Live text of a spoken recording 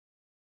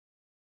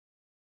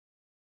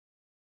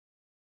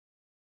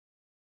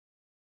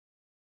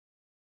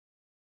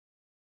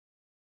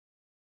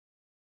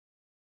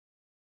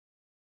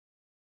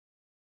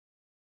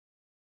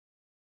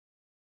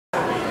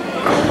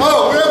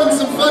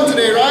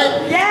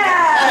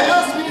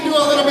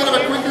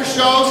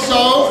show,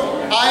 so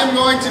I am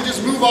going to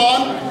just move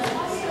on,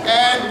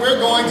 and we're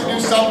going to do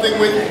something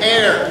with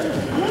air.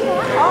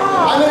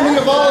 I'm going to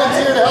need a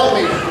volunteer to help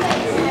me.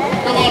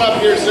 Come on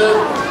up here, sir.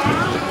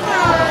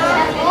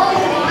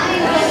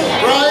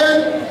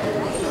 Brian,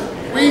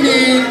 we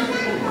need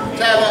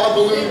to have a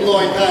balloon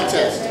blowing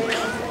contest.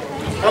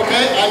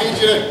 Okay, I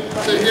need you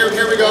to, here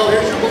we go,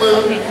 here's your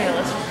balloon.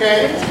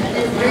 Okay,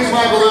 here's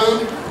my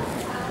balloon.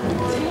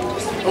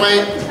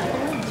 Wait,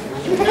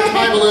 here's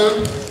my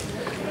balloon.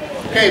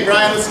 Okay,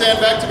 Brian, let's stand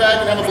back to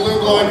back and have a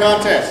balloon blowing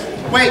contest.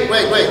 Wait.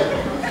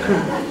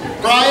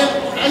 Brian,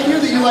 I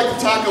hear that you like to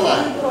talk a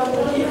lot.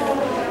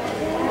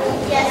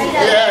 Yes, he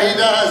does. Yeah, he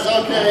does,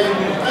 okay.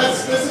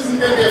 This isn't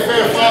going to be a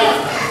fair fight.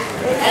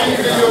 I need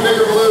to give you a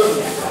bigger balloon.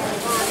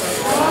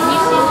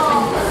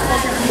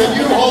 Can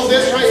you hold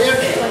this right here?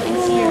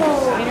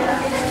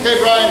 Okay,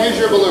 Brian, here's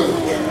your balloon.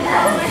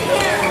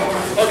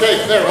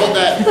 Okay, there, hold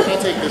that. I'll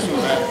take this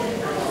one back.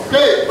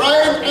 Okay,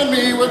 Brian and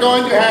me, we're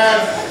going to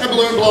have a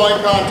balloon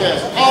blowing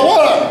contest. Oh,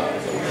 what?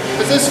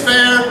 Is this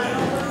fair?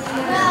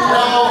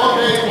 No,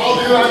 okay, I'll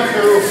do it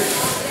too.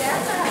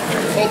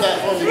 Hold that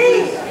for me,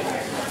 please.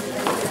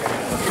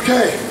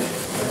 Okay.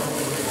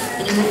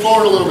 Can you move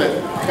forward a little bit?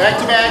 Back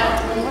to back.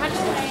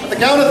 At the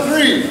count of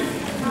 3.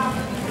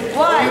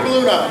 Put your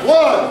balloon up.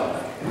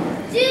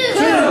 1, 2,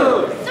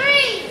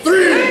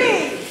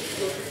 3.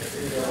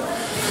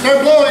 Start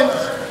blowing.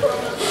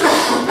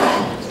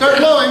 Start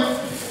blowing.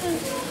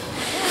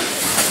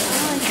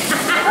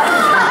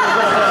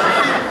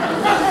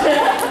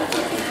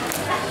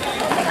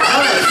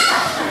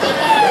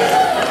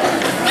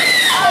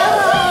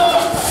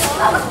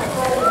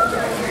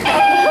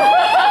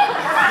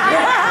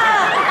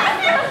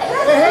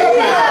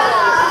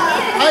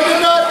 I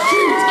did not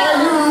cheat. I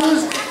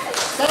used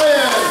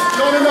science.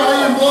 You want to know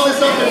how you blow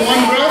this up in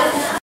one breath?